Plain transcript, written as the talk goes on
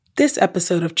This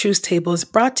episode of Truth Table is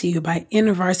brought to you by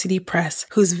InterVarsity Press,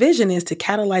 whose vision is to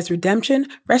catalyze redemption,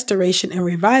 restoration, and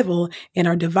revival in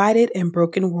our divided and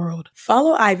broken world.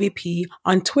 Follow IVP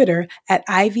on Twitter at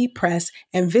IVPress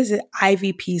and visit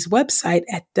IVP's website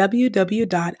at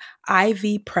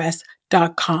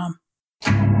www.ivpress.com.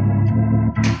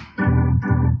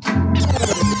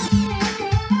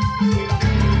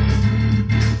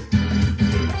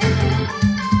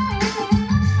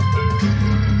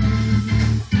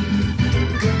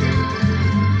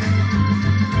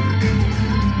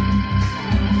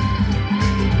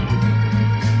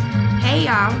 Hey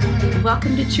y'all,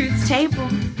 welcome to Truth's Table,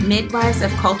 Midwives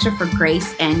of Culture for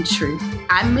Grace and Truth.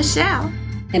 I'm Michelle.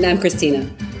 And I'm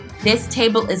Christina. This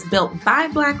table is built by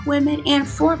Black women and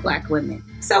for Black women.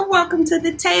 So welcome to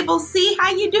the table. See,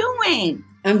 how you doing?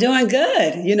 I'm doing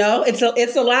good. You know,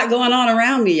 it's a lot going on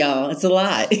around me, y'all. It's a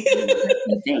lot.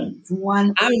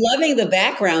 One. I'm loving the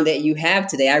background that you have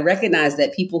today. I recognize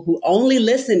that people who only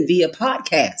listen via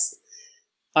podcast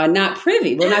are not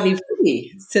privy, will not be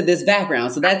privy to this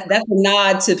background. So that's a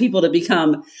nod to people to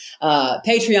become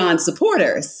Patreon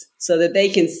supporters so that they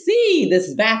can see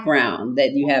this background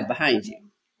that you have behind you.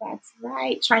 That's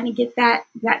right. Trying to get that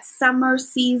summer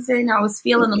season. I was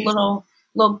feeling a little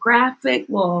graphic,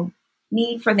 little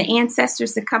need for the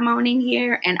ancestors to come on in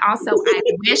here. And also, I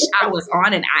wish I was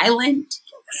on an island.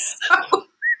 So.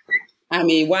 I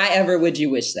mean, why ever would you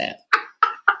wish that?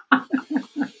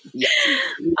 Yeah.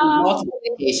 Multiple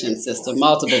vacations, sister.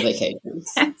 Multiple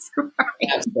vacations. That's right.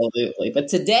 Absolutely. But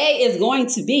today is going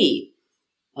to be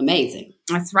amazing.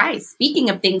 That's right.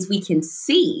 Speaking of things we can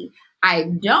see, I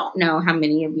don't know how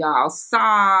many of y'all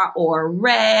saw or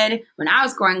read. When I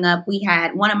was growing up, we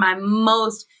had one of my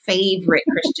most favorite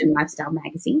Christian lifestyle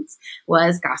magazines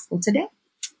was Gospel Today.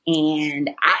 And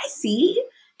I see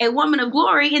a woman of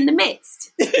glory in the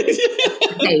midst of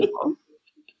the table.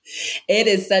 It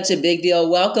is such a big deal.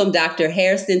 Welcome, Dr.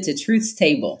 Hairston, to Truth's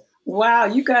Table. Wow,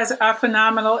 you guys are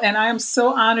phenomenal, and I am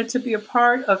so honored to be a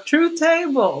part of Truth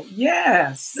Table.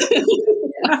 Yes. Thank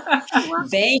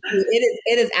you.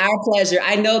 It is our pleasure.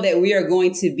 I know that we are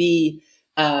going to be,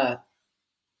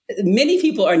 many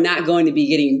people are not going to be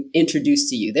getting introduced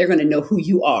to you. They're going to know who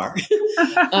you are.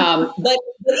 But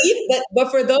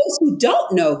for those who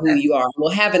don't know who you are,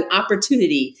 we'll have an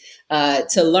opportunity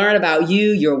to learn about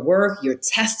you, your work, your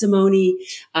testimony.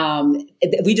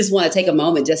 We just want to take a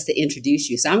moment just to introduce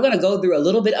you. So I'm going to go through a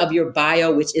little bit of your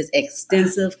bio, which is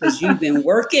extensive because you've been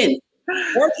working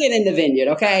in the vineyard,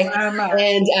 okay?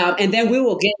 And then we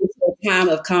will get into a time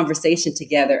of conversation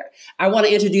together. I want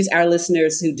to introduce our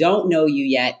listeners who don't know you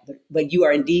yet, but you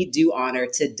are indeed due honor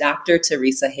to Dr.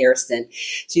 Teresa Hairston.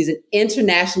 She's an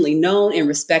internationally known and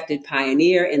respected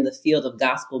pioneer in the field of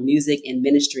gospel music and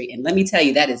ministry. And let me tell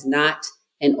you, that is not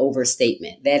an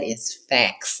overstatement. That is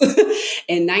facts.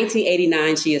 In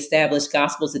 1989, she established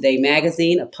Gospel Today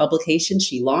magazine, a publication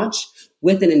she launched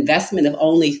with an investment of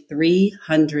only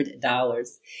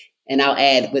 $300. And I'll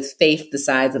add, with faith the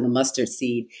size of a mustard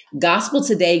seed. Gospel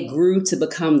Today grew to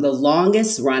become the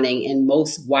longest running and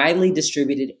most widely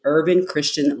distributed urban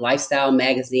Christian lifestyle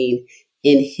magazine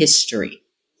in history.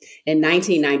 In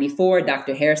 1994,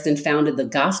 Dr. Hairston founded the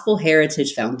Gospel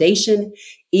Heritage Foundation.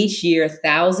 Each year,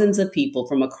 thousands of people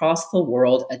from across the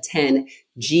world attend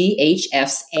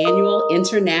GHF's annual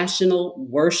International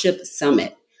Worship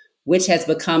Summit, which has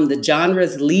become the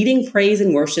genre's leading praise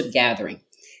and worship gathering.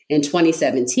 In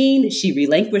 2017, she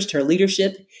relinquished her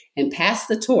leadership and passed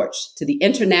the torch to the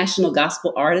international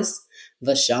gospel artist,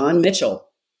 Vashawn Mitchell.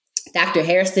 Dr.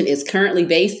 Hairston is currently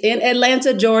based in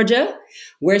Atlanta, Georgia,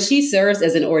 where she serves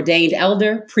as an ordained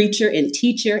elder, preacher, and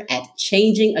teacher at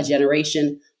Changing a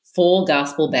Generation Full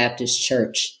Gospel Baptist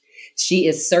Church. She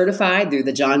is certified through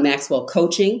the John Maxwell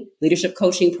Leadership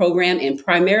Coaching Program, and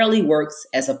primarily works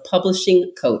as a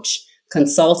publishing coach,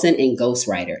 consultant, and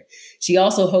ghostwriter. She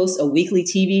also hosts a weekly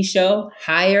TV show,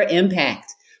 Higher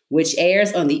Impact, which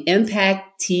airs on the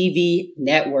Impact TV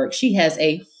network. She has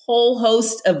a whole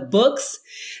host of books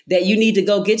that you need to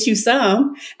go get you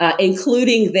some,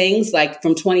 including things like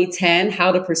from 2010,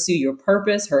 How to Pursue Your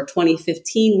Purpose, her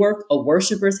 2015 work, A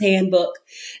Worshiper's Handbook,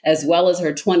 as well as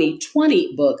her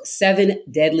 2020 book, 7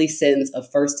 Deadly Sins of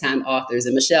First-Time Authors.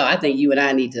 And Michelle, I think you and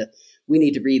I need to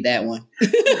read that one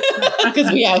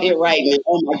because we out here writing.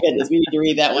 Oh my goodness, we need to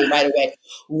read that one right away.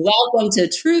 Welcome to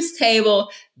Truth's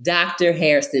Table, Dr.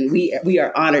 Hairston. We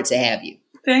are honored to have you.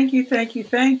 Thank you, thank you,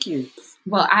 thank you.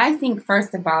 Well, I think,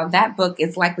 first of all, that book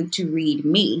is likely to read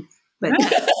me. But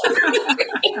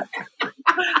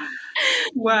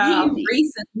wow. We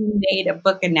recently made a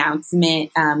book announcement.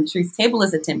 Truth's Table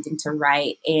is attempting to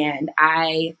write. And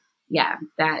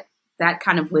that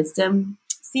kind of wisdom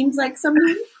seems like something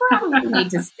you probably need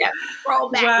to scroll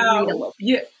back and read a little.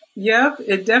 Yeah, yep,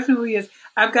 it definitely is.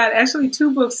 I've got actually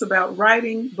 2 books about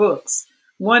writing books.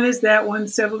 One is that one,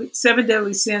 Seven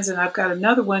Deadly Sins, and I've got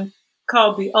another one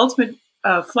called The Ultimate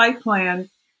Flight Plan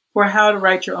for How to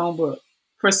Write Your Own Book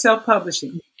for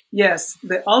self-publishing. Yes,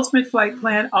 The Ultimate Flight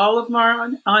Plan. All of them are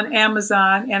on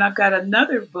Amazon. And I've got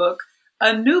another book,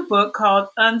 a new book called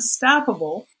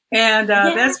Unstoppable. And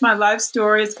that's my life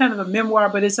story. It's kind of a memoir,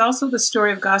 but it's also the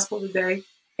story of Gospel Today.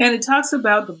 And it talks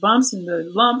about the bumps and the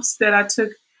lumps that I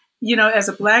took, as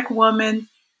a Black woman,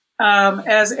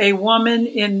 as a woman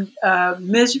in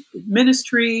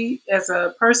ministry, as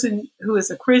a person who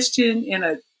is a Christian in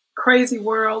a crazy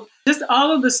world, just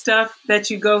all of the stuff that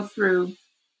you go through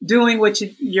doing what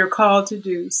you're called to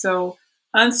do. So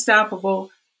Unstoppable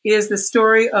is the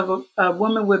story of a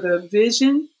woman with a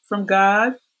vision from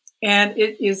God. And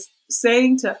it is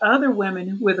saying to other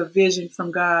women with a vision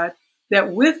from God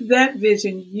that with that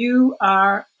vision, you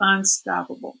are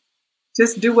unstoppable.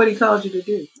 Just do what he called you to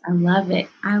do. I love it.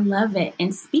 I love it.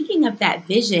 And speaking of that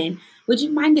vision, would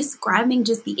you mind describing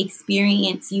just the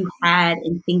experience you had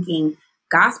in thinking,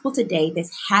 Gospel Today,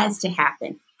 this has to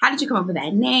happen? How did you come up with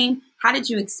that name? How did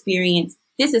you experience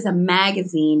this is a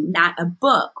magazine, not a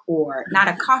book or not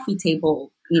a coffee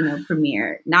table,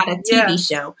 premiere, not a TV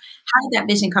show? How did that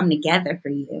vision come together for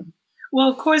you? Well,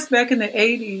 of course, back in the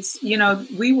 80s,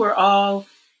 we were all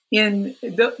in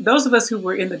those of us who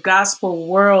were in the gospel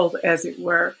world, as it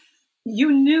were.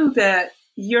 You knew that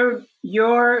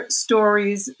your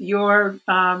stories,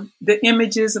 the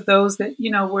images of those that,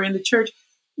 were in the church,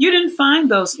 you didn't find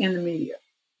those in the media.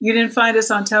 You didn't find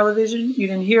us on television. You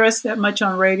didn't hear us that much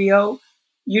on radio.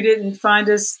 You didn't find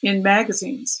us in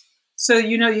magazines. So,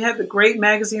 you had the great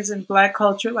magazines in Black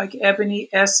culture like Ebony,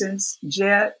 Essence,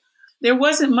 Jet. There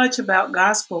wasn't much about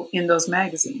gospel in those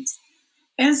magazines.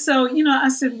 And so, I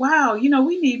said, wow,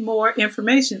 we need more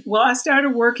information. Well, I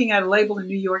started working at a label in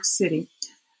New York City,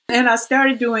 and I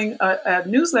started doing a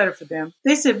newsletter for them.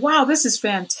 They said, wow, this is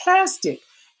fantastic.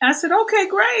 And I said, okay,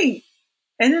 great.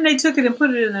 And then they took it and put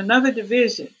it in another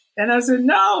division. And I said,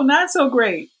 no, not so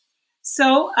great.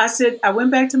 So I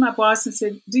went back to my boss and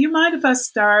said, do you mind if I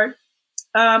start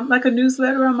like a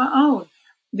newsletter on my own?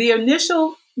 The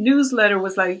initial newsletter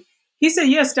was like, he said,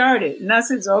 yeah, start it. And I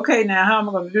said, okay, now how am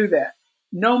I going to do that?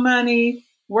 No money,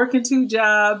 working 2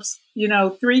 jobs,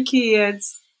 3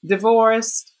 kids,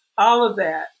 divorced, all of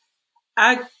that.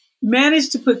 I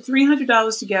managed to put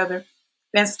 $300 together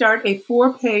and start a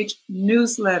 4-page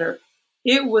newsletter.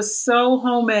 It was so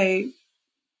homemade.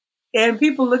 And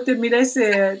people looked at me, they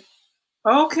said,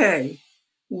 okay,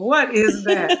 what is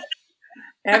that?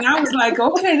 And I was like,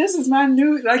 okay, this is my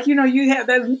new, you have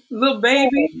that little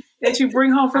baby that you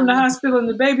bring home from the hospital and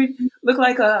the baby look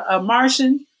like a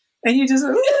Martian. And you just,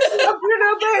 baby,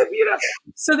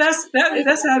 So that's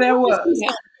how that was.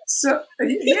 So,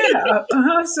 yeah.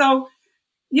 So,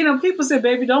 people said,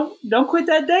 baby, don't quit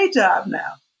that day job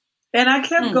now. And I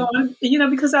kept going,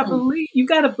 because I believe you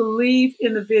got to believe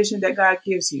in the vision that God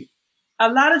gives you. A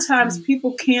lot of times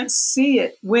people can't see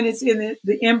it when it's in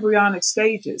the embryonic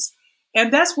stages.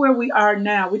 And that's where we are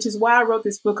now, which is why I wrote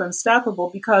this book, Unstoppable,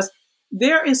 because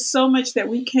there is so much that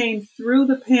we came through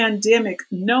the pandemic,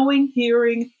 knowing,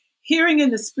 hearing in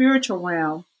the spiritual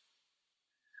realm,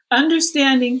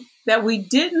 understanding that we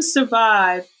didn't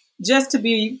survive just to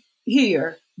be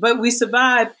here, but we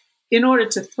survived in order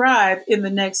to thrive in the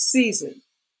next season.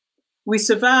 We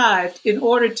survived in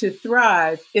order to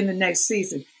thrive in the next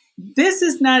season. This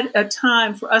is not a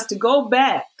time for us to go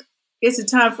back. It's a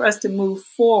time for us to move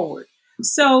forward.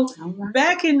 So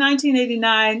back in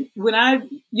 1989, when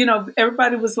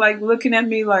everybody was like looking at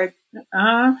me like,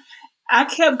 I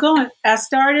kept going. I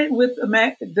started with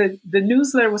the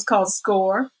newsletter was called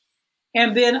Score.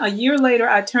 And then a year later,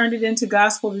 I turned it into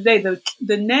Gospel Today.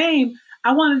 The name,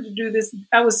 I wanted to do this.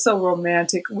 I was so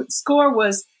romantic. Score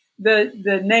was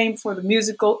the name for the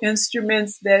musical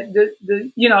instruments that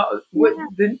what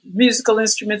the musical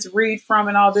instruments read from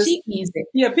and all this. Sheet music.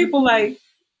 Yeah, people like,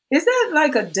 is that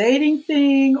like a dating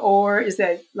thing or is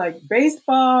that like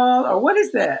baseball or what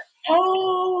is that?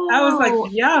 Oh, I was like,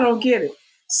 y'all don't get it.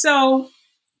 So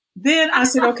then I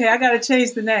said, okay, I got to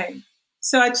change the name.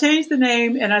 So I changed the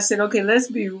name and I said, okay, let's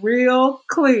be real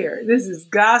clear. This is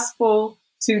Gospel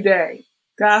Today.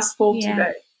 Gospel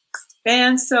Today.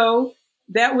 And so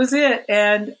that was it.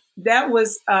 And that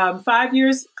was 5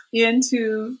 years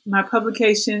into my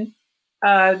publication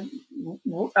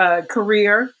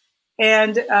career.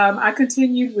 And I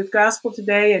continued with Gospel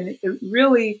Today. And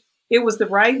it was the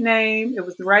right name. It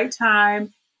was the right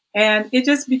time. And it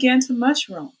just began to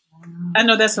mushroom. I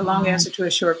know that's a long answer to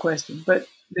a short question, but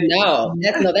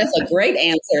That's a great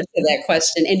answer to that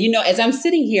question. And as I'm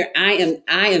sitting here, I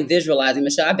am visualizing,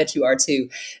 Michelle, I bet you are too,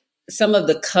 some of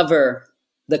the cover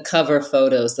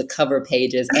photos, the cover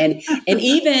pages, and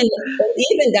even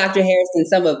Dr.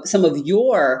 Harrison, some of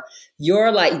your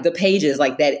like the pages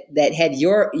like that had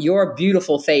your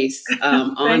beautiful face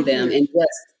on them, and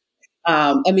just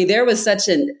there was such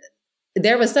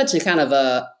a kind of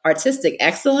a artistic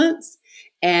excellence,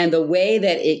 and the way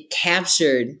that it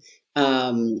captured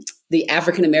the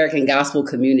African American gospel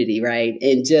community, right?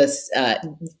 And just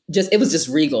it was just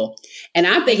regal. And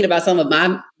I'm thinking about some of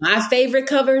my favorite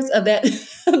covers of that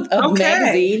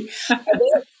magazine.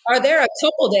 Are there a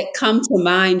couple that come to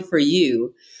mind for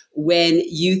you when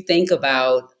you think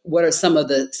about what are some of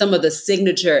the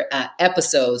signature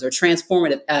episodes or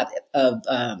transformative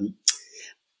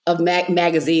of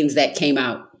magazines that came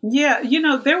out? Yeah,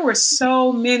 there were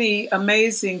so many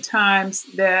amazing times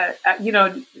that,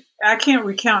 I can't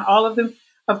recount all of them.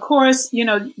 Of course,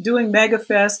 doing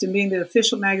MegaFest and being the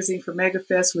official magazine for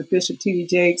MegaFest with Bishop T.D.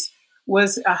 Jakes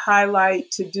was a highlight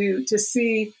to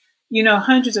see,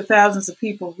 hundreds of thousands of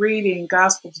people reading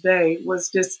Gospel Today was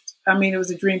just, it was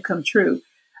a dream come true.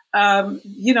 I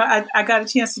got a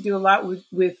chance to do a lot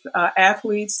with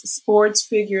athletes, sports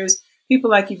figures,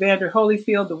 people like Evander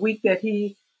Holyfield, the week that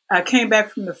he came back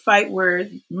from the fight where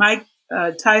Mike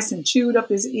Tyson chewed up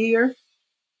his ear.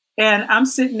 And I'm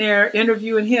sitting there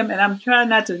interviewing him, and I'm trying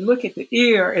not to look at the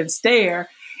ear and stare.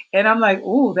 And I'm like,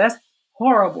 "Ooh, that's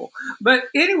horrible." But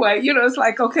anyway, it's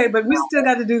like, okay, but we still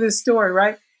got to do this story,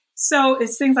 right? So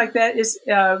it's things like that. It's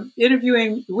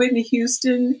interviewing Whitney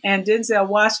Houston and Denzel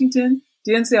Washington.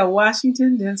 Denzel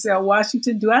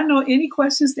Washington. Do I know any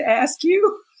questions to ask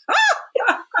you?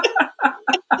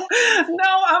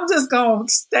 No, I'm just going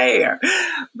to stare.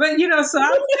 But, so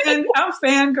I'm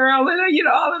fangirl and,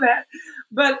 all of that.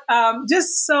 But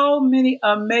just so many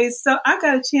amazing. So I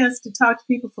got a chance to talk to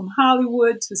people from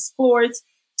Hollywood to sports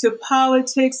to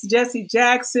politics, Jesse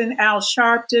Jackson, Al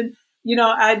Sharpton.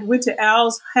 I went to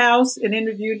Al's house and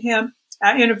interviewed him.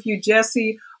 I interviewed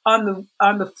Jesse on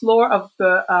the floor of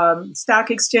the stock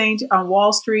exchange on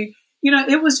Wall Street.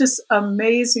 It was just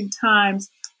amazing times.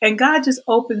 And God just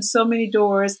opened so many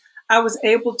doors. I was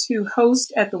able to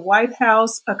host at the White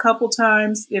House a couple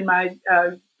times in my,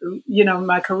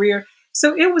 my career.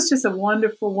 So it was just a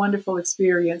wonderful, wonderful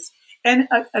experience. And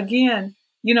again,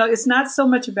 it's not so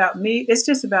much about me. It's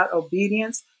just about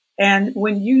obedience. And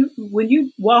when you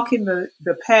walk in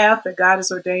the path that God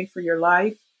has ordained for your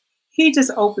life, He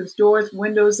just opens doors,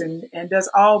 windows, and does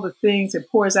all the things and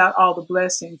pours out all the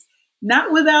blessings,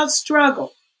 not without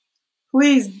struggle.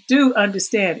 Please do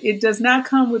understand, it does not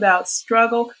come without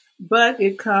struggle, but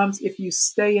it comes if you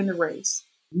stay in the race.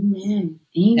 Amen.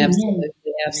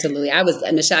 Absolutely.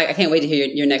 Michelle, I can't wait to hear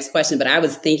your next question, but I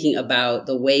was thinking about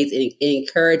the ways it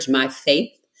encouraged my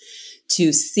faith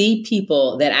to see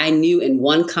people that I knew in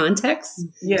one context.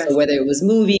 Yes. So whether it was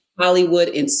movie, Hollywood,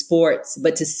 and sports,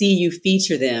 but to see you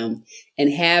feature them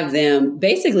and have them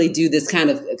basically do this kind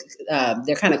of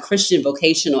their kind of Christian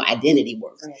vocational identity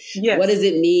work. Right. Yes. What does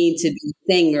it mean to be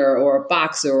a singer or a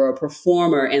boxer or a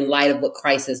performer in light of what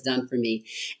Christ has done for me?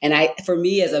 And for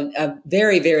me as a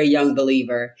very, very young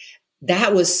believer,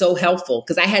 that was so helpful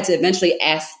because I had to eventually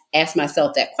ask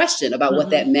myself that question about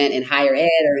what that meant in higher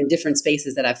ed or in different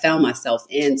spaces that I found myself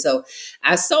in. So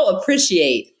I so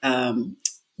appreciate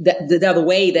the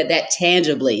way that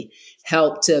tangibly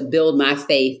helped to build my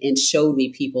faith and showed me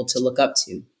people to look up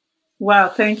to. Wow.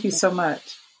 Thank you so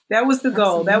much. That was the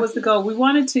goal. Absolutely. That was the goal. We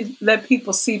wanted to let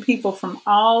people see people from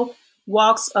all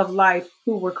walks of life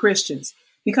who were Christians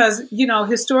because,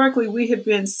 historically we have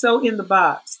been so in the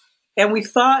box and we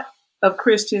thought of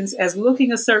Christians as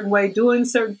looking a certain way, doing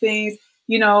certain things,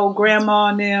 grandma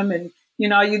and them. And,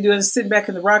 all you do is sit back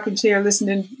in the rocking chair,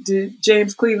 listening to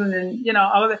James Cleveland and,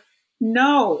 all of that.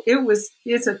 No,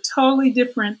 it's a totally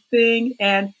different thing.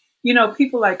 And,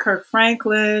 people like Kirk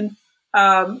Franklin,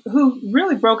 who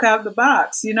really broke out the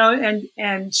box,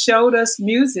 and showed us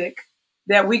music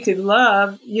that we could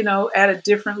love, at a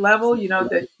different level,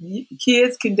 that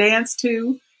kids can dance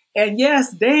to and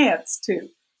yes, dance to.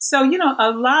 So,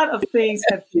 a lot of things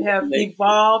have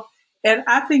evolved. And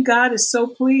I think God is so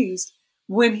pleased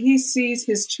when He sees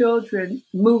His children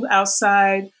move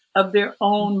outside of their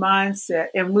own mindset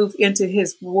and move into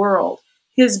His world,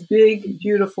 His big,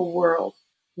 beautiful world.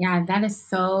 Yeah, that is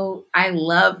so, I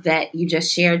love that you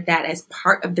just shared that as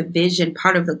part of the vision,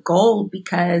 part of the goal,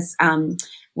 because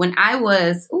when I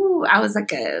was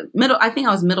like I think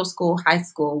I was middle school, high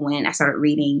school when I started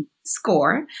reading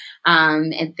SCORE,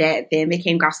 and that then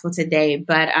became Gospel Today.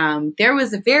 But there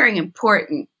was a very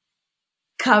important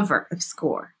cover of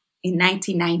SCORE. in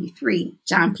 1993,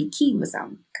 John P. Key was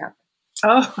on the cover.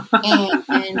 Oh.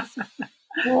 And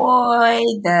boy,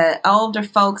 the older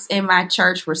folks in my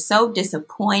church were so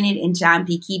disappointed in John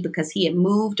P. Key because he had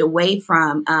moved away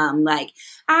from like,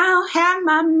 I'll have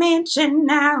my mansion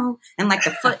now, and like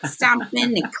the foot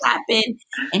stomping and clapping.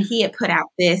 And he had put out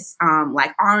this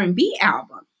like R&B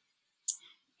album.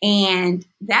 And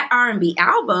that R&B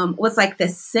album was like the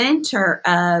center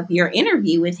of your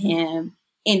interview with him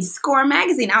in Score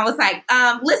magazine. I was like,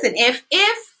 listen, if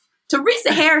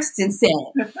Teresa Hairston said,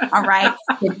 all right,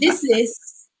 that this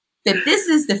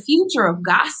is the future of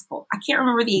gospel. I can't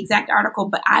remember the exact article,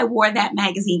 but I wore that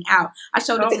magazine out. I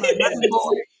showed it to the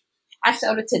board. I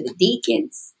showed it to the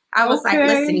deacons. I was like,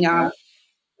 listen, y'all,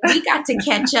 we got to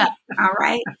catch up, all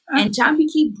right? And John B.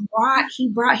 Key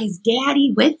brought his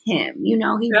daddy with him. You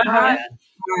know, he brought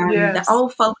the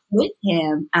old folks with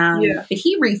him. But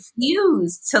he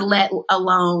refused to let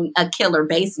alone a killer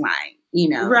bass line, you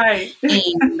know. Right. And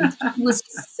he was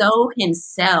so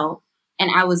himself. And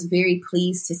I was very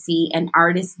pleased to see an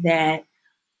artist that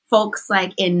folks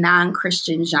like in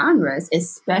non-Christian genres,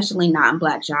 especially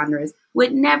non-Black genres,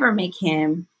 would never make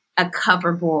him a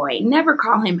cover boy, never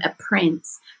call him a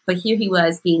prince. But here he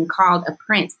was being called a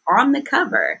prince on the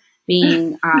cover,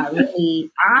 being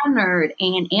really honored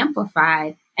and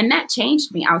amplified. And that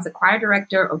changed me. I was a choir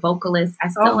director, a vocalist. I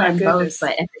still am both,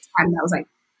 but at the time that was like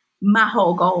my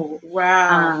whole goal.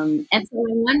 Wow. And so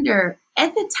I wonder,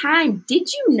 at the time,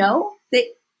 did you know that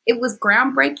it was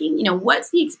groundbreaking? You know, what's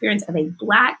the experience of a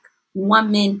Black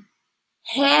woman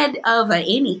head of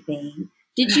anything?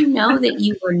 Did you know that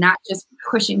you were not just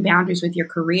pushing boundaries with your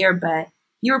career, but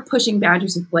you were pushing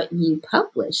boundaries with what you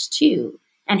published too?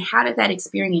 And how did that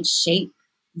experience shape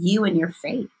you and your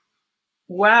faith?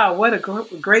 Wow, what a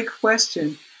great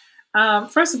question.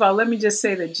 First of all, let me just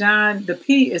say that John, the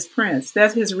P is Prince.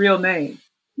 That's his real name.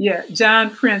 Yeah,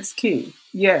 John Prince Key.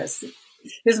 Yes.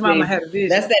 His mama had a vision.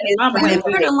 That's that. Mama had a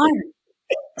vision.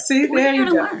 See, there you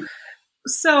go. Learn.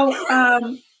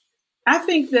 So I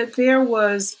think that there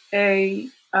was I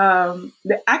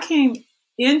came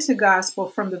into gospel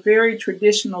from the very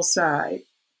traditional side,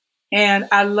 and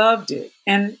I loved it.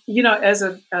 And, you know, as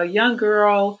a young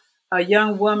girl, a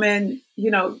young woman, you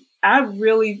know, I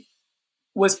really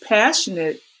was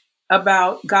passionate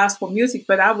about gospel music,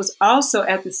 but I was also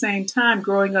at the same time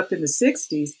growing up in the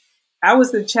 60s. I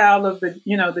was the child of the,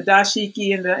 you know, the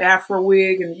dashiki and the Afro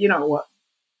wig and, you know, what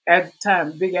at the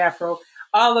time, big Afro,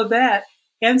 all of that.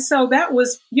 And so that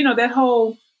was, you know, that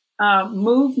whole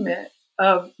movement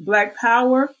of Black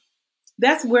power.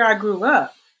 That's where I grew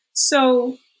up.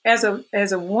 So as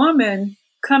a woman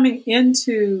coming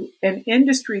into an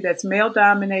industry that's male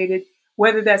dominated,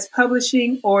 whether that's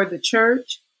publishing or the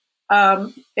church,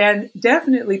 and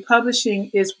definitely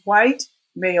publishing is white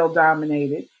male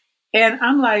dominated. And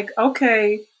I'm like,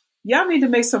 okay, y'all need to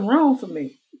make some room for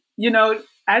me. You know,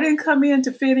 I didn't come in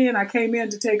to fit in. I came in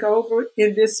to take over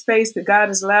in this space that God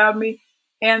has allowed me.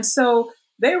 And so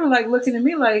they were like looking at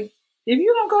me like, if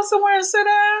you don't go somewhere and sit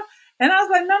down. And I was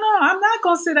like, no, I'm not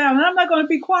going to sit down and I'm not going to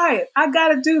be quiet. I got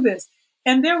to do this.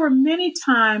 And there were many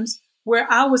times where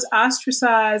I was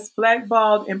ostracized,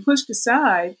 blackballed, and pushed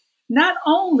aside, not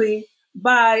only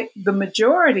by the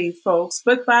majority folks,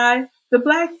 but by the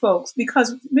Black folks,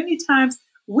 because many times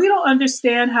we don't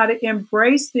understand how to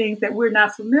embrace things that we're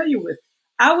not familiar with.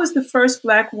 I was the first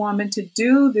Black woman to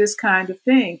do this kind of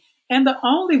thing and the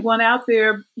only one out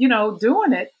there, you know,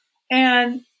 doing it.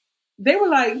 And they were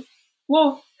like,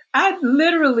 well, I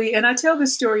literally, and I tell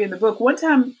this story in the book, one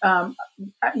time,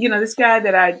 you know, this guy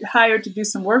that I hired to do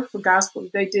some work for gospel,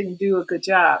 they didn't do a good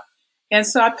job. And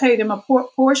so I paid him a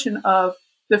portion of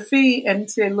the fee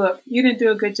and said, look, you didn't do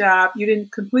a good job. You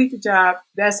didn't complete the job.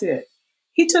 That's it.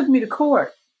 He took me to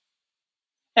court.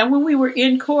 And when we were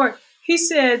in court, he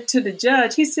said to the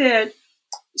judge, he said,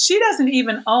 she doesn't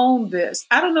even own this.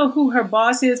 I don't know who her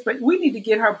boss is, but we need to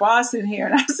get her boss in here.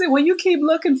 And I said, well, you keep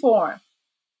looking for him.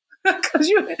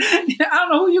 Because I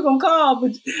don't know who you're going to call,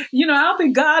 but, you know, I don't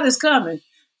think God is coming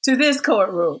to this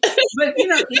courtroom. But, you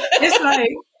know, it's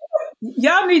like,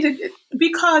 y'all need to,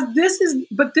 because this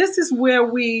is where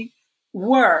we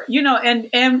were, you know,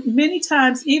 and many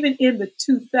times, even in the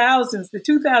 2000s, the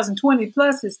 2020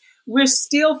 pluses, we're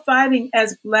still fighting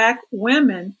as Black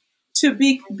women to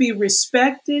be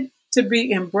respected, to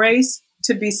be embraced,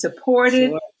 to be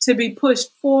supported, sure, to be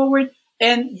pushed forward.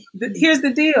 And here's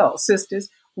the deal, sisters.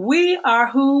 We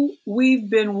are who we've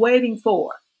been waiting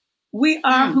for. We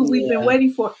are who we've been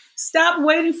waiting for. Stop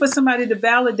waiting for somebody to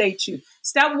validate you.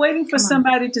 Stop waiting for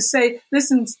somebody to say,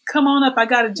 listen, come on up. I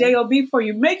got a job for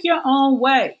you. Make your own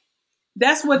way.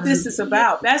 That's what this is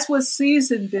about. That's what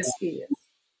season this is.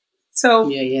 So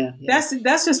Yeah.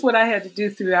 that's just what I had to do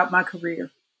throughout my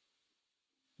career.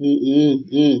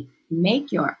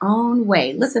 Make your own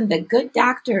way. Listen, the good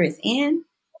doctor is in.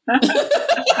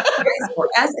 For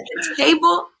us at the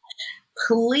table.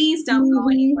 Please don't go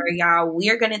anywhere, y'all. We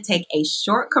are going to take a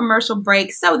short commercial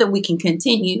break so that we can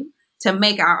continue to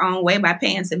make our own way by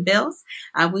paying some bills.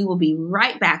 We will be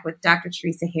right back with Dr.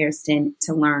 Teresa Hairston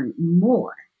to learn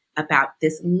more about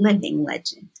this living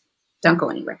legend. Don't go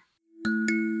anywhere.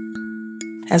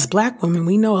 As Black women,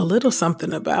 we know a little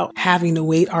something about having to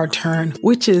wait our turn,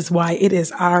 which is why it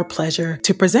is our pleasure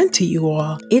to present to you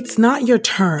all It's Not Your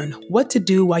Turn, What to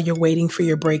Do While You're Waiting for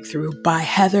Your Breakthrough by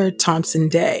Heather Thompson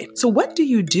Day. So what do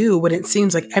you do when it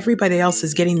seems like everybody else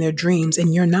is getting their dreams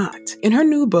and you're not? In her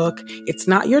new book, It's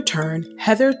Not Your Turn,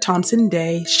 Heather Thompson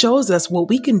Day shows us what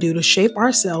we can do to shape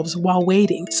ourselves while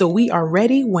waiting so we are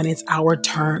ready when it's our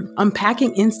turn.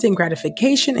 Unpacking instant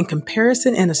gratification and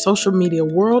comparison in a social media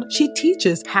world, she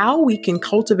teaches how we can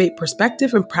cultivate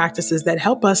perspective and practices that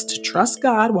help us to trust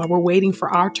God while we're waiting for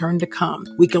our turn to come.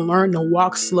 We can learn to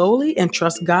walk slowly and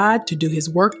trust God to do His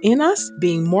work in us,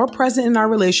 being more present in our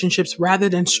relationships rather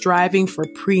than striving for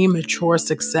premature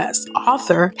success.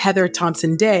 Author Heather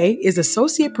Thompson Day is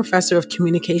Associate Professor of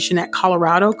Communication at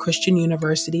Colorado Christian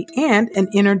University and an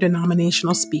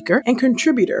interdenominational speaker and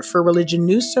contributor for Religion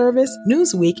News Service,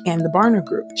 Newsweek, and the Barna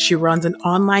Group. She runs an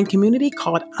online community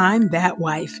called I'm That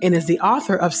Wife and is the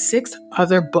author of 6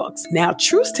 other books. Now,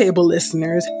 Truth Table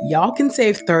listeners, y'all can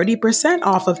save 30%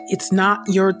 off of It's Not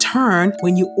Your Turn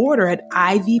when you order at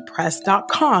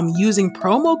ivpress.com using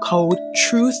promo code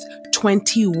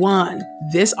TRUTH21.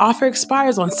 This offer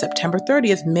expires on September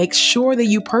 30th. Make sure that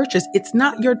you purchase It's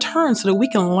Not Your Turn so that we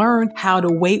can learn how to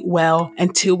wait well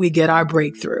until we get our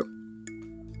breakthrough.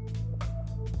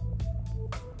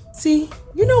 See,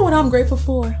 you know what I'm grateful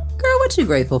for? Girl, what you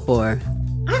grateful for?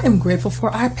 I am grateful for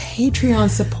our Patreon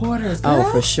supporters. Girl.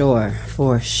 Oh, for sure.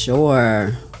 For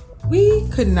sure. We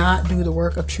could not do the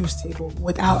work of Truth Table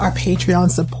without our Patreon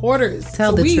supporters.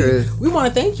 Tell the truth. We want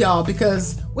to thank y'all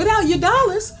because without your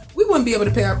dollars, we wouldn't be able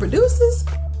to pay our producers,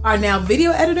 our now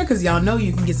video editor, because y'all know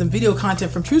you can get some video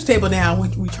content from Truth Table now.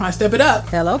 We try to step it up.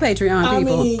 Hello, Patreon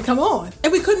people. I mean, come on.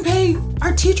 And we couldn't pay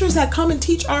our teachers that come and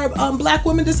teach our Black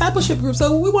Women Discipleship Group.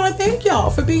 So we want to thank y'all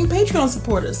for being Patreon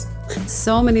supporters.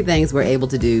 So many things we're able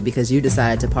to do because you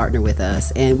decided to partner with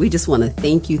us. And we just want to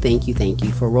thank you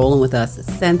for rolling with us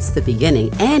since the beginning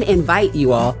and invite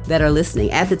you all that are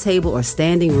listening at the table or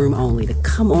standing room only to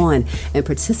come on and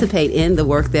participate in the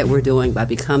work that we're doing by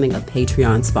becoming a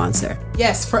Patreon sponsor.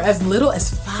 Yes, for as little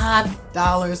as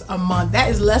 $5 a month. That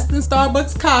is less than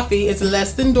Starbucks coffee. It's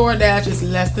less than DoorDash. It's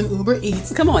less than Uber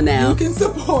Eats. Come on now. You can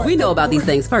support. We know about these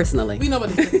things personally. We know about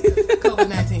these things.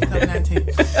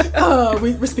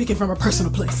 COVID-19. We're speaking from a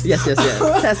personal place. Yes.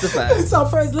 Testify. So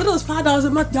for as little as $5 a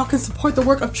month, y'all can support the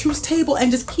work of Truth Table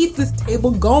and just keep this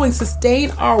table going,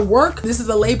 sustain our work. This is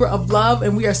a labor of love,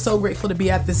 and we are so grateful to be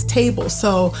at this table.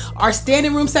 So our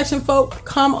standing room section folk,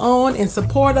 come on and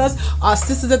support us. Our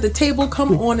sisters at the table,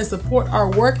 come on and support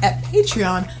our work at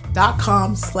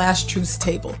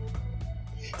patreon.com/truthstable.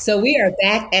 So we are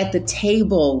back at the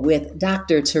table with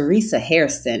Dr. Teresa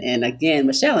Hairston. And again,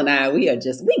 Michelle and I, we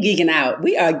geeking out.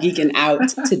 We are geeking out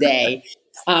today.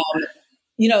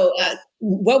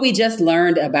 What we just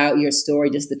learned about your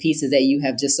story, just the pieces that you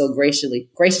have just so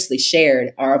graciously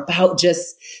shared are about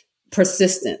just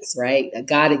persistence, right?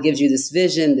 God gives you this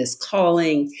vision, this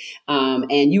calling,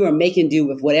 and you are making do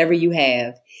with whatever you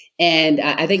have. And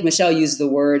I think Michelle used the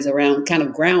words around kind of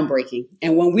groundbreaking.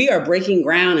 And when we are breaking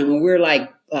ground and when we're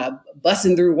like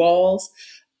busting through walls,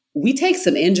 we take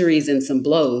some injuries and some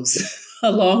blows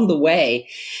along the way.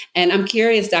 And I'm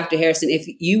curious, Dr. Hairston, if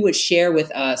you would share with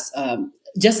us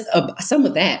just some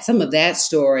of that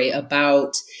story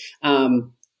about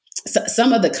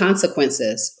some of the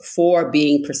consequences for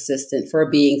being persistent, for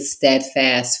being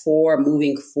steadfast, for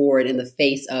moving forward in the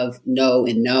face of no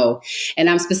and no. And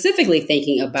I'm specifically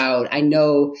thinking about, I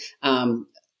know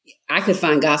I could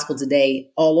find gospel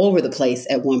today all over the place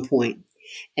at one point.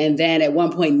 And then at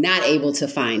one point, not able to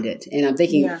find it. And I'm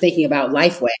thinking about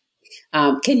Lifeway.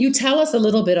 Can you tell us a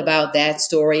little bit about that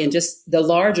story and just the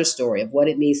larger story of what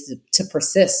it means to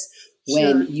persist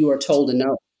when you are told to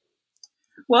no?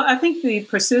 Well, I think the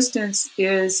persistence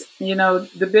is,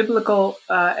 the biblical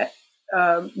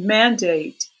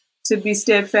mandate to be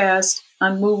steadfast,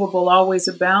 unmovable, always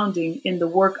abounding in the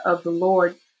work of the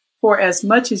Lord, for as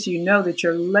much as you know that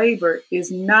your labor is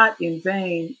not in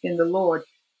vain in the Lord.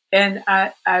 And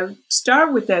I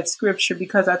start with that scripture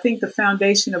because I think the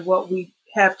foundation of what we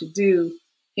have to do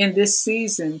in this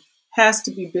season has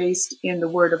to be based in the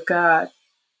Word of God.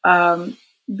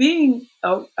 being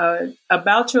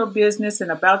about your business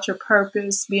and about your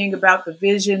purpose, being about the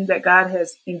vision that God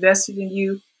has invested in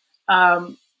you,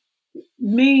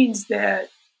 means that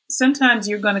sometimes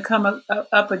you're going to come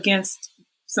up against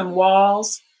some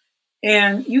walls,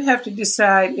 and you have to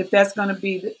decide if that's going to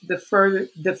be the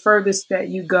furthest that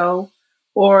you go,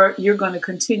 or you're going to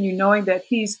continue knowing that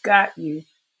He's got you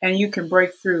and you can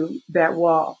break through that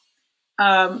wall.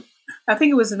 I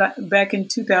think it was back in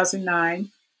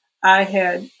 2009. I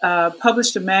had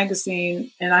published a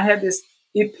magazine, and I had this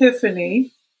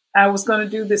epiphany. I was going to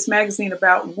do this magazine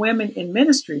about women in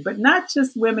ministry, but not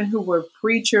just women who were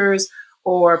preachers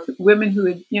or women who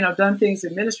had, done things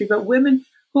in ministry, but women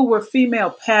who were female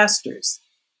pastors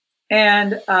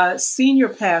and senior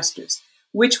pastors,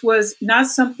 which was not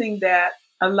something that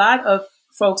a lot of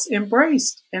folks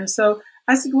embraced. And so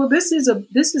I said, well, this is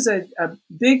a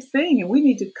big thing, and we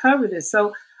need to cover this.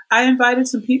 So I invited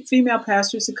some female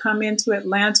pastors to come into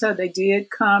Atlanta. They did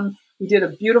come. We did a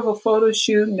beautiful photo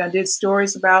shoot, and I did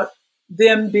stories about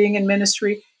them being in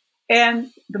ministry.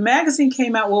 And the magazine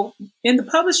came out. Well, in the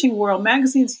publishing world,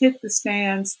 magazines hit the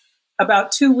stands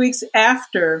about 2 weeks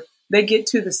after they get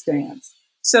to the stands.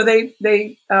 So they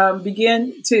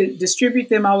begin to distribute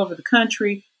them all over the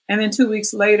country. And then 2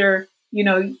 weeks later,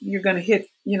 you're going to hit,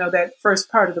 that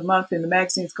first part of the month, and the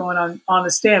magazine's going on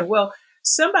the stand. Well,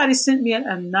 somebody sent me an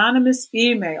anonymous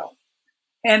email,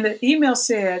 and the email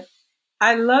said,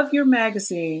 I love your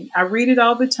magazine. I read it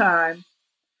all the time,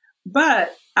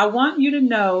 but I want you to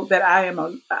know that I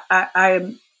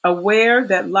am aware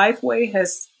that Lifeway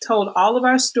has told all of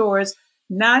our stores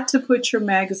not to put your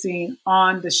magazine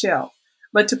on the shelf,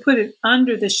 but to put it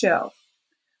under the shelf.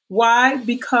 Why?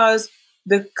 Because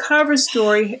the cover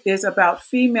story is about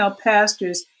female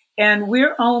pastors, and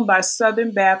we're owned by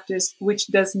Southern Baptist, which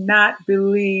does not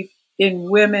believe in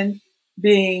women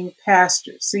being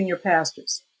pastors, senior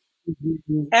pastors.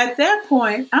 Mm-hmm. At that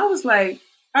point, I was like,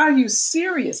 are you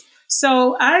serious?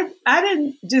 So I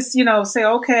didn't just, say,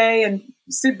 okay, and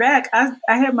sit back. I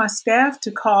had my staff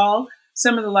to call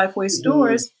some of the Lifeway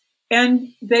stores,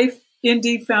 and they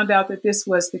indeed found out that this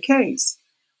was the case.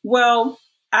 Well,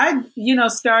 I,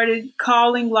 started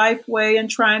calling Lifeway and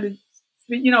trying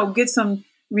to, get some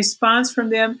response from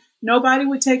them. Nobody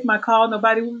would take my call.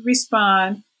 Nobody would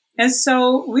respond. And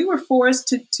so we were forced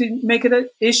to make it an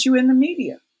issue in the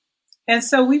media. And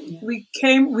so we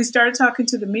started talking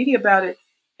to the media about it.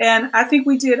 And I think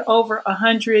we did over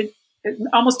 100,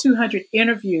 almost 200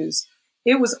 interviews.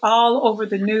 It was all over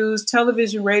the news,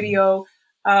 television, radio.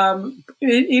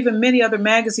 Even many other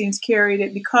magazines carried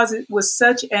it because it was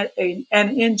such an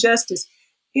injustice.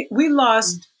 We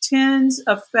lost tens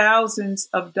of thousands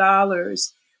of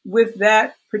dollars with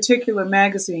that particular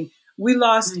magazine. We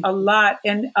lost a lot,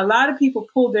 and a lot of people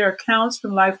pulled their accounts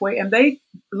from Lifeway, and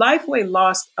Lifeway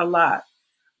lost a lot.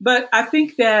 But I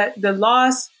think that the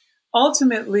loss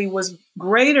ultimately was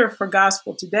greater for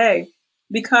Gospel Today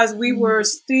because we were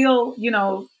still,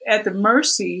 at the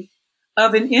mercy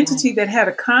of an entity that had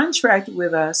a contract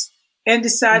with us and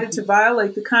decided to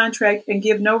violate the contract and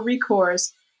give no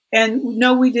recourse. And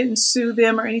no, we didn't sue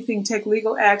them or anything, take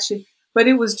legal action, but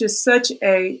it was just such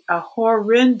a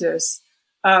horrendous,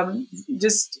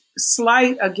 just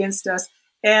slight against us.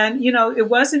 And, it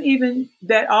wasn't even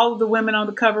that all of the women on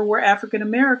the cover were African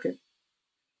American.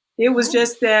 It was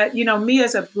just that, me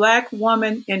as a Black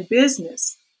woman in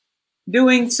business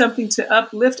doing something to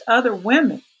uplift other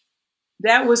women.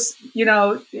 That was,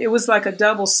 it was like a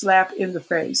double slap in the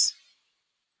face.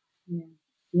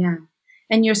 Yeah.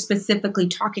 And you're specifically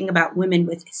talking about women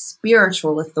with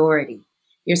spiritual authority.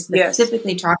 You're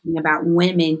specifically talking about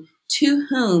women to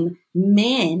whom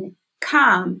men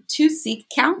come to seek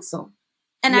counsel.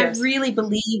 And I really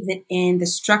believe that in the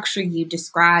structure you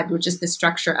described, which is the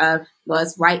structure of,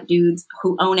 it's white dudes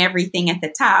who own everything at the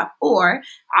top, or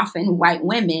often white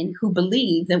women who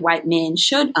believe that white men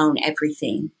should own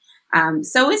everything.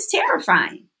 So it's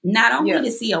terrifying, not only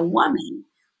to see a woman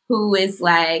who is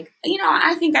like,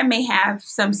 I think I may have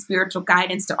some spiritual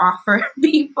guidance to offer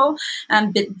people,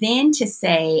 but then to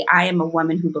say, I am a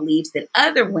woman who believes that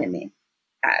other women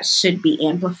should be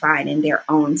amplified in their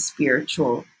own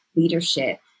spiritual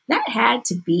leadership. That had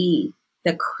to be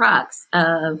the crux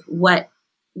of what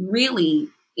really,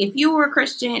 if you were a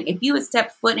Christian, if you had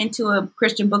stepped foot into a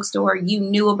Christian bookstore, you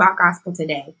knew about Gospel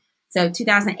Today. So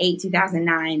 2008,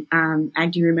 2009, I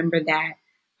do remember that.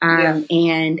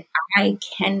 And I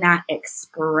cannot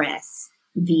express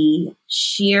the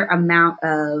sheer amount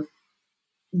of,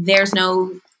 there's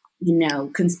no,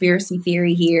 conspiracy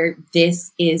theory here.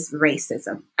 This is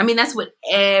racism. I mean, that's what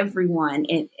everyone,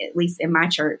 at least in my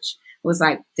church, was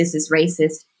like, this is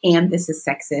racist and this is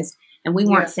sexist. And we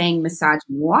weren't saying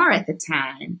misogynoir at the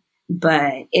time,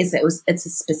 but it's a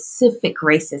specific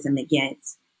racism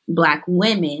against Black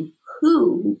women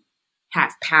who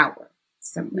have power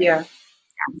somewhere. Yeah.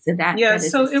 So that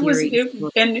so it was,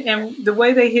 and the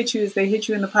way they hit you is they hit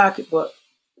you in the pocketbook,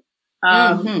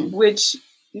 which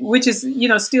is,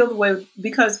 still the way,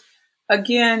 because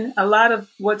again, a lot of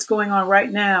what's going on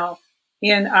right now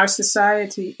in our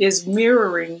society is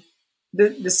mirroring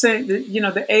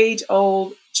the age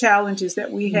old challenges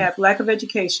that we have: lack of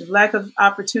education, lack of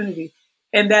opportunity,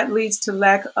 and that leads to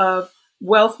lack of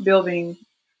wealth building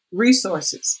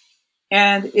resources.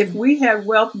 And if we had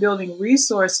wealth building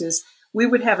resources, we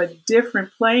would have a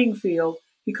different playing field,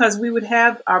 because we would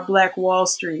have our Black Wall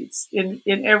Streets in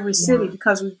every city,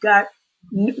 because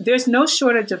there's no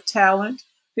shortage of talent.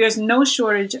 There's no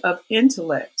shortage of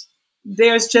intellect.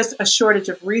 There's just a shortage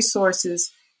of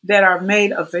resources that are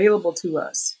made available to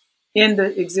us in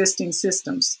the existing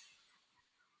systems.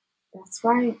 That's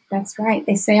right. That's right.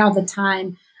 They say all the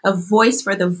time, a voice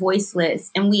for the voiceless.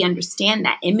 And we understand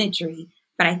that imagery.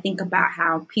 But I think about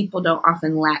how people don't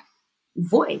often lack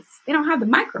voice. They don't have the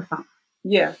microphone.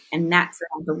 Yeah. And that's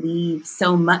what I believe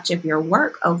so much of your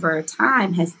work over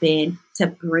time has been, to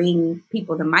bring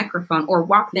people the microphone, or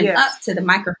walk them up to the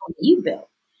microphone that you built.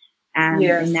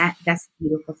 And that's a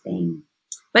beautiful thing.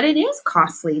 But it is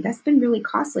costly. That's been really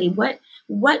costly. What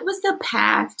was the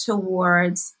path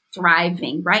towards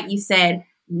thriving, right? You said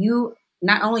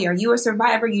not only are you a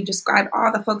survivor, you described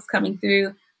all the folks coming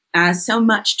through so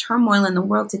much turmoil in the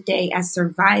world today as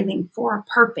surviving for a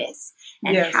purpose.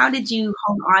 And how did you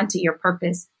hold on to your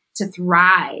purpose to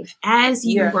thrive as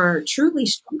you were truly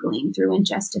struggling through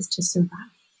injustice to survive?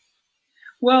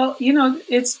 Well,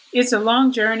 it's a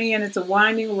long journey and it's a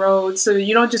winding road. So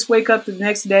you don't just wake up the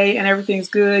next day and everything's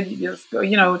good.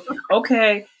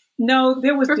 Okay. No,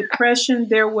 there was depression.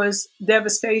 There was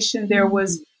devastation. There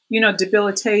was,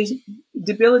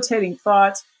 debilitating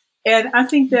thoughts. And I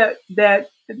think that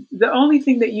the only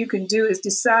thing that you can do is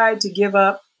decide to give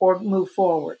up or move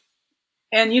forward.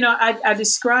 And, I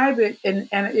describe it, and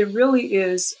it really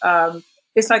is,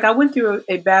 it's like I went through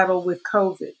a battle with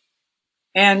COVID.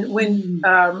 And when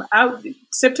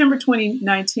September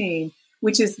 2019,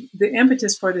 which is the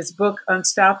impetus for this book,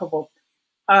 Unstoppable,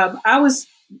 I was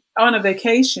on a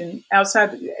vacation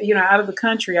outside, out of the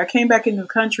country. I came back into the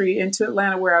country, into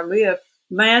Atlanta where I live,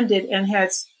 landed and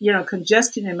had,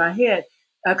 congestion in my head.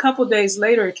 A couple of days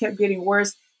later, it kept getting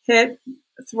worse. Head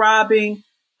throbbing,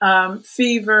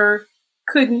 fever,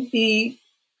 couldn't eat,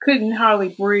 couldn't hardly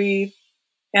breathe.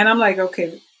 And I'm like,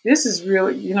 okay, this is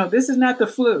really, this is not the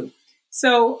flu.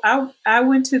 So I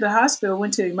went to the hospital,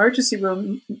 went to the emergency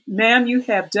room. Ma'am, you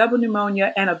have double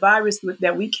pneumonia and a virus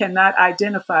that we cannot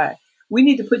identify. We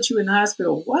need to put you in the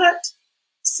hospital. What?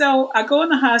 So I go in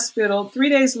the hospital. 3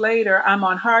 days later, I'm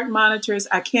on heart monitors.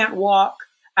 I can't walk.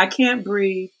 I can't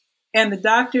breathe. And the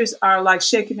doctors are like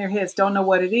shaking their heads, don't know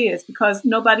what it is, because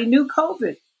nobody knew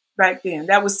COVID back then.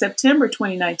 That was September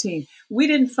 2019. We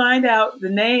didn't find out the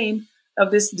name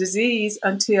of this disease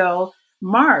until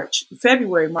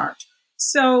February, March.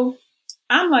 So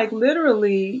I'm like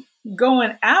literally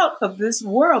going out of this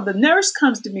world. The nurse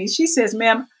comes to me. She says,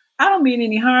 ma'am, I don't mean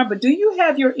any harm, but do you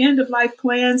have your end of life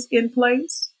plans in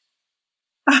place?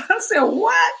 I said,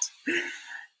 what?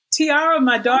 Tiara,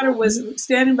 my daughter, was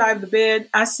standing by the bed.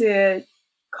 I said,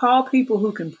 call people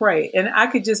who can pray. And I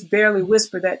could just barely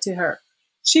whisper that to her.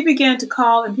 She began to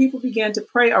call, and people began to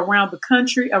pray around the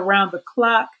country, around the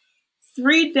clock.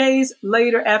 3 days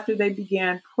later, after they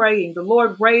began praying, the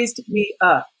Lord raised me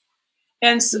up.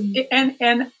 And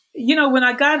when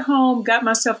I got home, got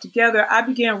myself together, I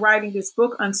began writing this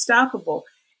book, Unstoppable.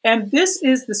 And this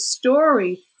is the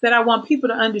story that I want people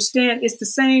to understand. It's the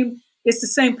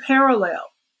same parallel.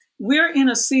 We're in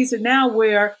a season now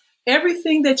where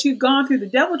everything that you've gone through, the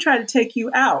devil tried to take you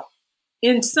out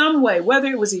in some way, whether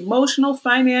it was emotional,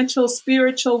 financial,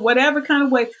 spiritual, whatever kind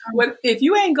of way. If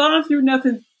you ain't gone through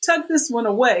nothing, tuck this one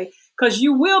away, because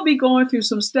you will be going through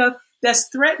some stuff that's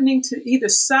threatening to either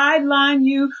sideline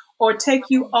you or take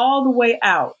you all the way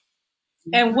out.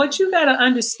 And what you got to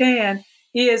understand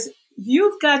is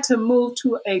you've got to move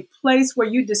to a place where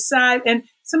you decide. And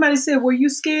somebody said, were you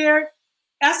scared?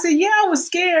 I said, yeah, I was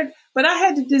scared, but I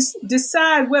had to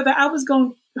decide whether I was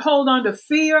going to hold on to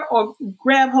fear or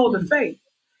grab hold of faith.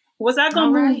 Was I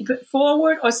going to move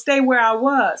forward or stay where I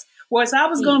was? Was I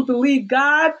was going to believe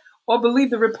God or believe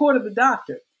the report of the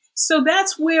doctor? So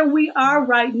that's where we are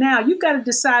right now. You've got to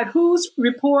decide whose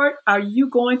report are you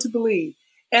going to believe.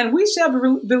 And we shall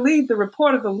believe the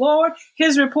report of the Lord.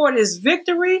 His report is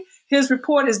victory. His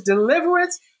report is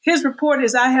deliverance. His report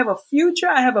is, I have a future,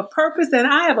 I have a purpose, and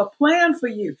I have a plan for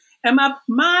you. And my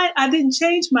mind, I didn't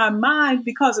change my mind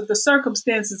because of the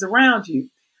circumstances around you.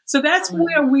 So that's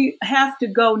where we have to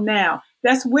go now.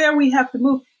 That's where we have to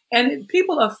move. And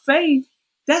people of faith,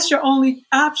 that's your only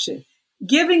option.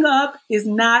 Giving up is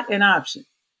not an option.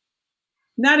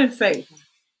 Not in faith.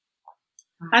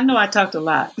 I know I talked a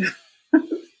lot.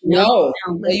 No,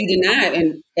 you did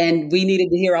not. And we needed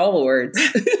to hear all the words.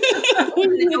 We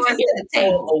needed to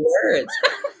hear all the words.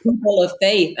 People of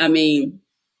faith, I mean,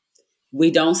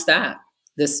 we don't stop.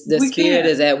 The Spirit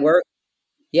is at work.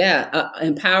 Yeah,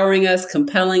 empowering us,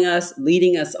 compelling us,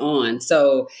 leading us on.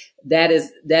 So that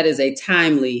is a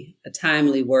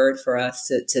timely word for us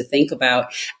to think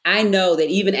about. I know that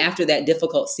even after that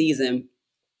difficult season,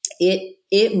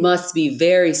 it must be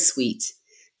very sweet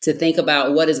to think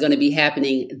about what is going to be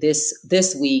happening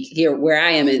this week here where I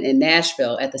am in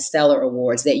Nashville at the Stellar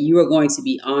Awards, that you are going to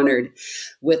be honored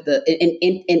with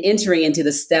and entering into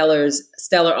the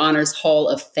Stellar Honors Hall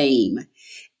of Fame.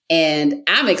 And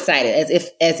I'm excited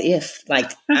as if like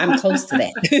I'm close to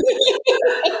that.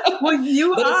 Well,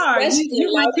 you are.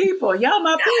 You my people. Y'all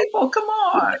my people. Come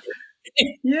on.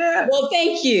 Yeah. Well,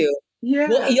 thank you. Yeah.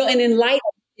 Well, and in light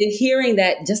of hearing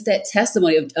that, just that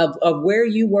testimony of where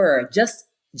you were just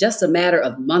a matter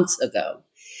of months ago,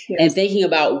 yes, and thinking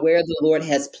about where the Lord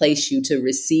has placed you to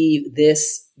receive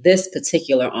this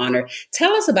particular honor.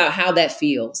 Tell us about how that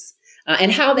feels and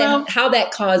how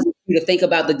that causes you to think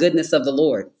about the goodness of the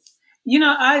Lord. You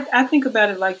know, I think about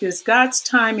it like this. God's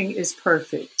timing is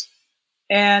perfect.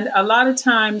 And a lot of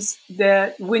times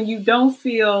that when you don't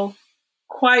feel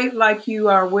quite like you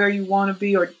are where you want to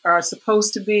be or are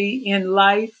supposed to be in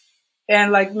life,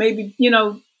 and like maybe,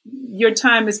 your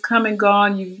time is come and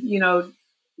gone,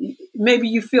 maybe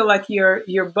you feel like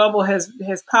your bubble has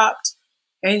popped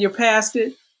and you're past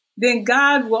it, then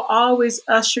God will always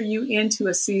usher you into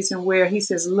a season where he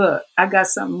says, look, I got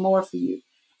something more for you.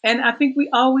 And I think we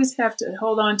always have to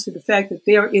hold on to the fact that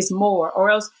there is more, or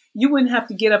else you wouldn't have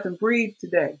to get up and breathe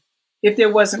today if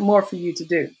there wasn't more for you to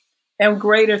do and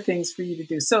greater things for you to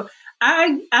do. So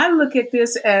I look at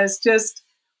this as just,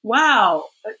 wow,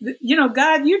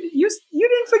 God, you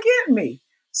didn't forget me.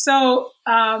 So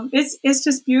it's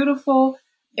just beautiful.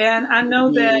 And I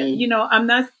know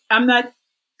that, I'm not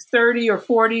 30 or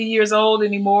 40 years old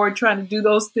anymore trying to do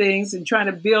those things and trying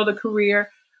to build a career.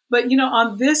 But,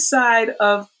 on this side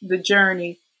of the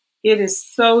journey, it is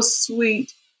so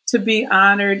sweet to be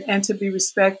honored and to be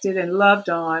respected and loved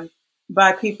on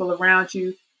by people around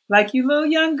you, like you little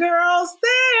young girls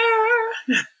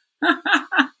there.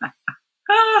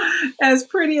 As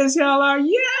pretty as y'all are.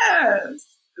 Yes.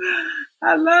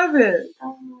 I love it.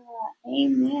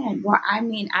 Amen. Well, I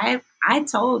mean, I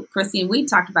told Christine, we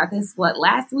talked about this,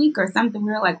 last week or something.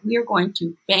 We were like, we are going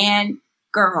to fan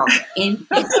girl in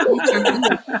this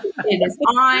interview. It is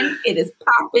on. It is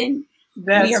popping.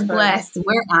 We are funny. Blessed.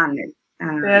 We're honored.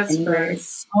 And we're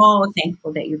so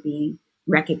thankful that you're being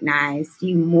recognized.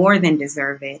 You more than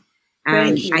deserve it.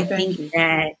 I think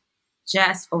that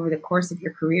just over the course of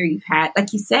your career, you've had,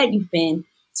 like you said, you've been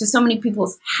to so many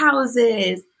people's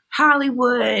houses,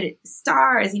 Hollywood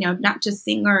stars, not just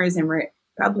singers and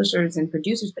publishers and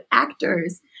producers, but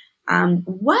actors.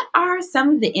 What are some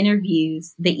of the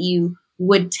interviews that you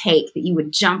would take, that you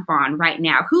would jump on right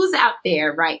now? Who's out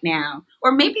there right now?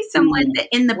 Or maybe someone that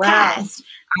in the past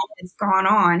has gone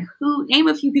on. Name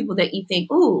a few people that you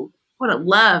think, ooh, would have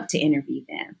loved to interview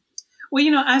them.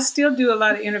 Well, I still do a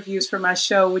lot of interviews for my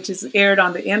show, which is aired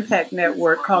on the Impact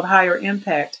Network called Higher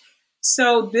Impact.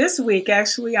 So this week,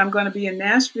 actually, I'm going to be in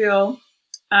Nashville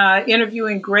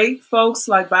interviewing great folks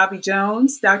like Bobby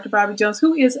Jones, Dr. Bobby Jones,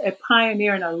 who is a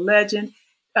pioneer and a legend,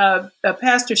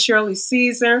 Pastor Shirley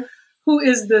Caesar, who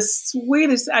is the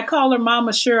sweetest. I call her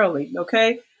Mama Shirley,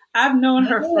 okay? I've known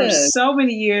her for so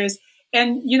many years.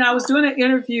 And, I was doing an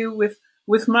interview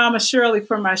with Mama Shirley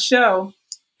for my show.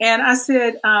 And I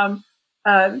said,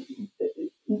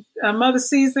 Mother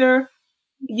Caesar,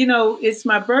 it's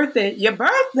my birthday. Your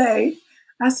birthday?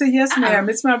 I said, yes, ma'am.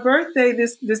 It's my birthday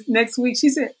this next week. She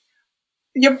said,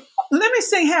 let me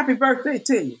sing happy birthday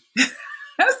to you.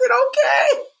 I said, okay.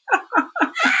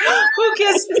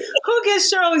 Who gets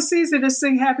Shirley Caesar to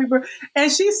sing happy birthday?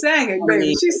 And she sang it,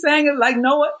 baby. She sang it like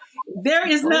there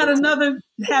is not another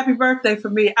happy birthday for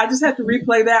me. I just have to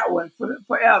replay that one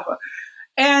forever.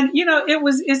 And,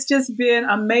 it's just been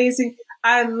amazing.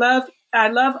 I love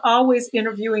always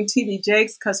interviewing T.D.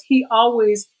 Jakes because he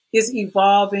always is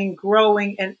evolving,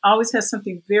 growing, and always has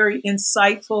something very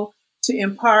insightful to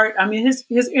impart. I mean,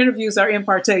 his interviews are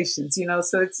impartations,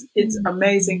 so it's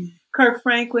amazing. Kirk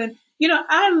Franklin,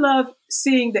 I love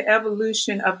seeing the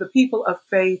evolution of the people of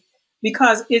faith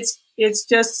because it's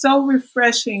just so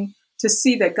refreshing to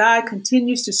see that God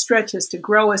continues to stretch us, to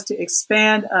grow us, to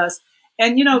expand us.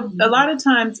 And, a lot of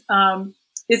times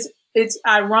it's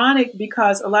ironic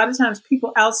because a lot of times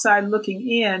people outside looking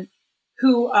in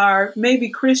who are maybe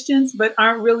Christians, but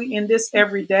aren't really in this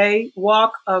everyday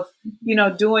walk of,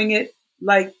 doing it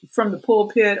like from the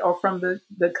pulpit or from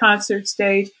the concert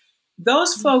stage.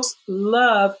 Those folks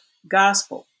love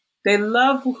gospel. They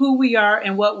love who we are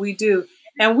and what we do.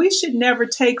 And we should never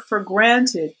take for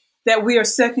granted that we are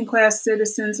second-class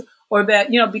citizens or that,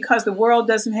 because the world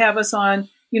doesn't have us on,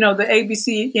 the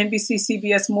ABC, NBC,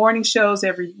 CBS morning shows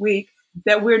every week,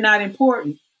 that we're not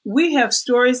important. We have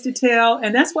stories to tell.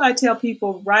 And that's why I tell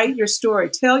people, write your story,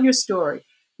 tell your story,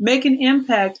 make an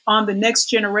impact on the next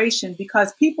generation,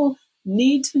 because people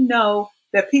need to know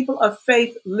that people of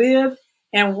faith lived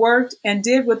and worked and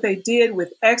did what they did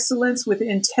with excellence, with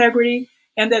integrity,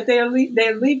 and that they're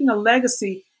leaving a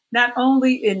legacy, not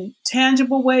only in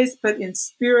tangible ways, but in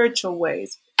spiritual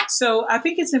ways. So I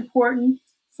think it's important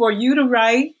for you to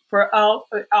write, for all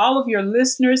of your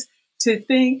listeners to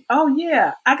think, oh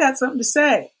yeah, I got something to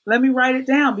say. Let me write it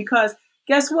down, because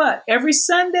guess what? Every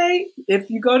Sunday, if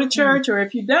you go to church or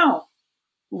if you don't,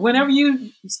 whenever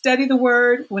you study the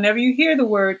word, whenever you hear the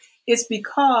word, it's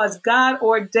because God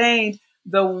ordained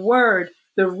the word,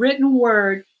 the written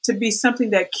word, to be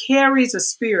something that carries a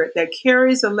spirit, that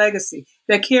carries a legacy,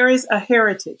 that carries a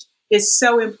heritage. It's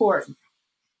so important.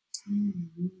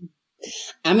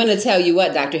 I'm going to tell you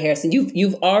what, Dr. Harrison,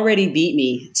 you've already beat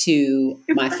me to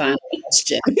my final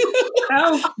question.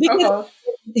 Because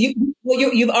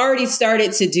you've already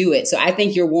started to do it. So I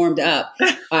think you're warmed up.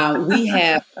 We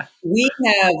have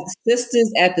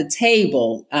sisters at the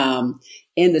table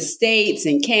in the States,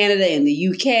 in Canada, in the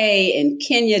UK, in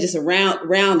Kenya, just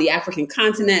around the African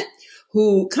continent,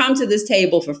 who come to this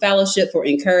table for fellowship, for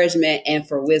encouragement, and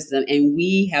for wisdom. And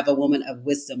we have a woman of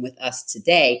wisdom with us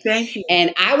today. Thank you.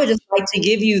 And I would just like to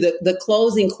give you the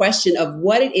closing question of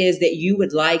what it is that you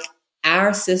would like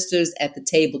our sisters at the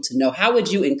table to know. How would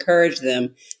you encourage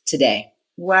them today?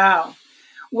 Wow.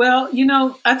 Well,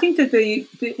 I think that the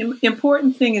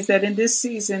important thing is that in this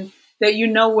season that you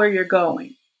know where you're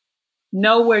going, and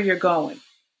know where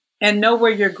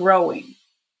you're growing.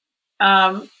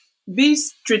 Be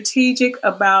strategic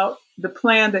about the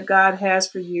plan that God has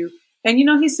for you. And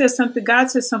God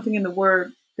says something in the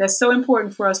word that's so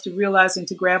important for us to realize and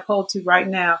to grab hold to right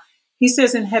now. He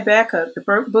says in Habakkuk,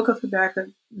 the book of Habakkuk,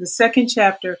 the second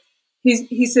chapter,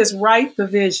 he says, write the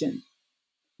vision,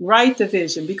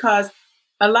 because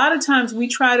a lot of times we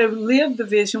try to live the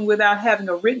vision without having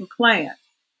a written plan.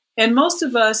 And most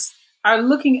of us are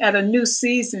looking at a new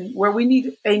season where we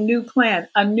need a new plan,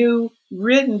 a new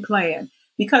written plan.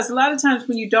 Because a lot of times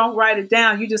when you don't write it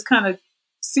down, you just kind of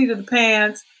seat of the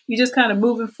pants, you just kind of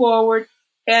moving forward,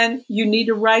 and you need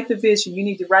to write the vision. You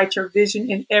need to write your vision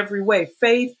in every way: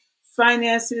 faith,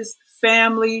 finances,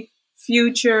 family,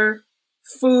 future,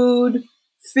 food,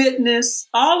 fitness.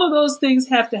 All of those things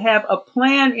have to have a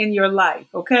plan in your life,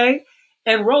 okay?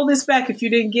 And roll this back if you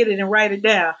didn't get it and write it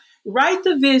down. Write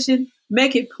the vision,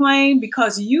 make it plain,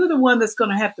 because you're the one that's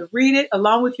going to have to read it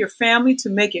along with your family to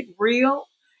make it real.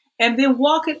 And then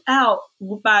walk it out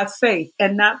by faith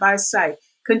and not by sight.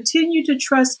 Continue to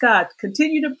trust God.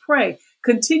 Continue to pray.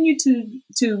 Continue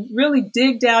to really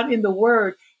dig down in the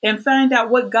word and find out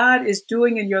what God is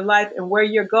doing in your life and where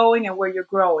you're going and where you're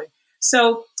growing.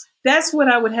 So that's what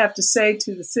I would have to say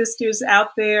to the sisters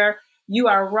out there. You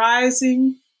are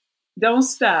rising. Don't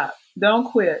stop. Don't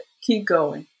quit. Keep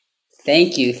going.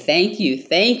 Thank you. Thank you.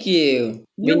 Thank you.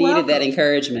 We needed that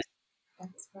encouragement.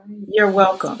 That's right. You're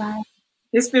welcome. That's right.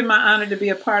 It's been my honor to be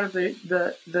a part of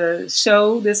the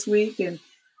show this week, and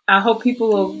I hope people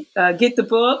will get the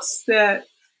books that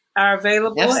are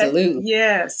available. Absolutely.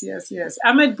 Yes.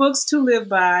 I'm at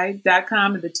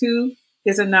bookstoliveby.com, and the 2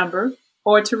 is a number,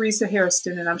 or Teresa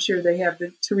Hairston, and I'm sure they have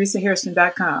the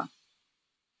teresahairston.com.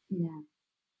 Yeah.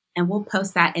 And we'll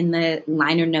post that in the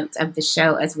liner notes of the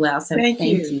show as well. So thank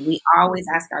you. We always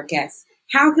ask our guests,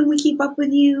 how can we keep up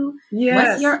with you?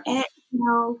 Yes. What's your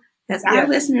because our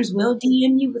listeners will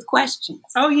DM you with questions.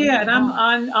 Oh, yeah. And I'm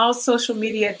on all social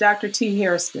media at Dr. T.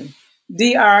 Hairston,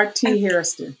 DRT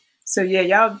Hairston. So, yeah,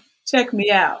 y'all check me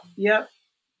out. Yep.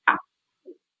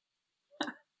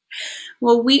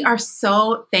 Well, we are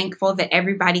so thankful that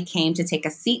everybody came to take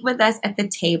a seat with us at the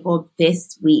table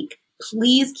this week.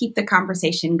 Please keep the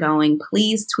conversation going.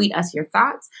 Please tweet us your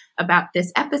thoughts about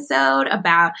this episode,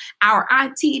 about our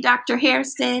IT, Dr.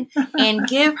 Hairston, and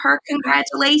give her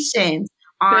congratulations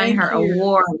on her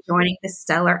award, joining the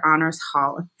Stellar Honors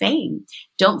Hall of Fame.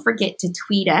 Don't forget to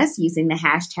tweet us using the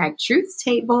hashtag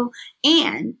TruthTable.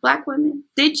 And Black women,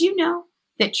 did you know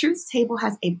that Truth's Table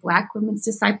has a Black Women's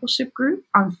Discipleship group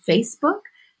on Facebook.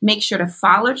 Make sure to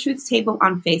follow Truth's Table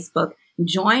on Facebook,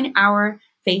 join our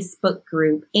Facebook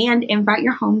group, and invite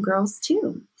your homegirls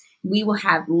too. We will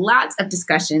have lots of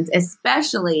discussions,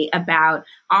 especially about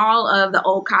all of the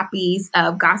old copies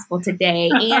of Gospel Today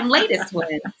and latest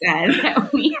ones that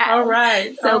we have. All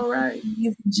right.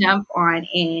 Please jump on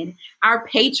in. Our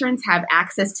patrons have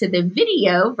access to the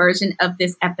video version of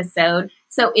this episode.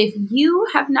 So if you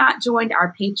have not joined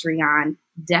our Patreon,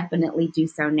 definitely do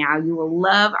so now. You will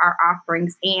love our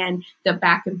offerings and the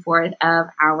back and forth of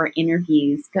our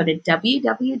interviews. Go to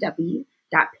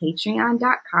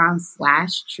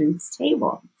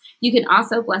www.patreon.com/truthstable. You can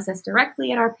also bless us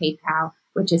directly at our PayPal,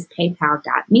 which is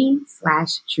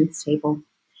paypal.me/truthstable.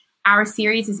 Our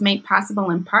series is made possible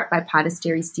in part by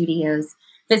Podastery Studios.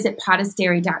 Visit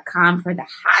podastery.com for the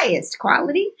highest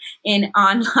quality in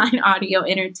online audio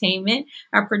entertainment.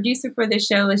 Our producer for the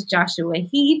show is Joshua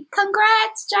Heath.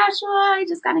 Congrats, Joshua. I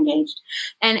just got engaged.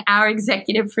 And our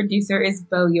executive producer is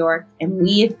Bo York. And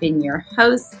we have been your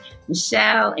hosts,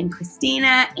 Michelle and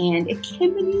Christina. And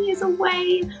Kimberly is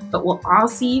away. But we'll all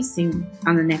see you soon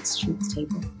on the next Truth's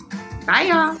Table. Bye,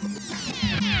 y'all.